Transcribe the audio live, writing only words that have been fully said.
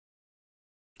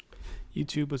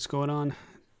YouTube, what's going on?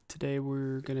 Today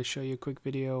we're going to show you a quick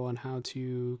video on how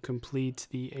to complete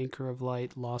the Anchor of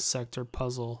Light Lost Sector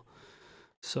puzzle.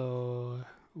 So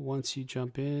once you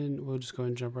jump in, we'll just go ahead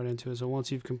and jump right into it. So once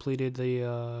you've completed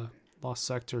the Lost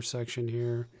Sector section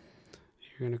here,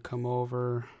 you're going to come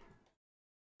over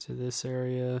to this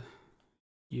area.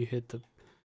 You hit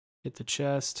the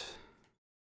chest,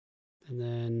 and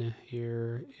then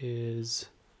here is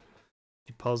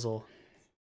the puzzle.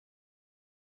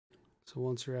 So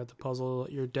once you're at the puzzle,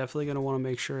 you're definitely going to want to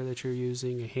make sure that you're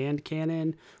using a hand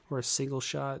cannon or a single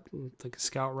shot, like a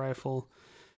scout rifle.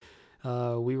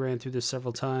 We ran through this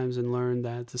several times and learned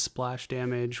that the splash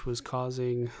damage was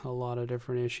causing a lot of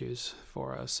different issues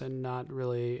for us and not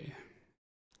really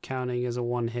counting as a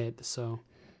one hit. So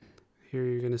here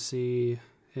you're going to see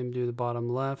him do the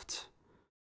bottom left,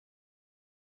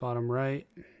 bottom right,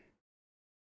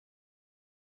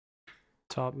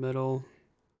 top middle,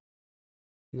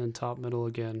 and then top middle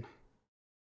again.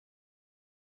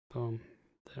 Boom.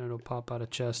 Then it'll pop out a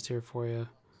chest here for you.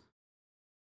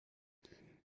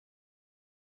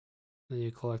 Then you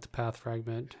collect a path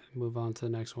fragment and move on to the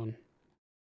next one.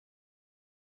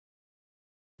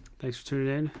 Thanks for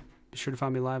tuning in. Be sure to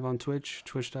find me live on Twitch,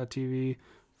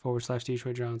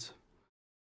 twitch.tv/DetroitJohns.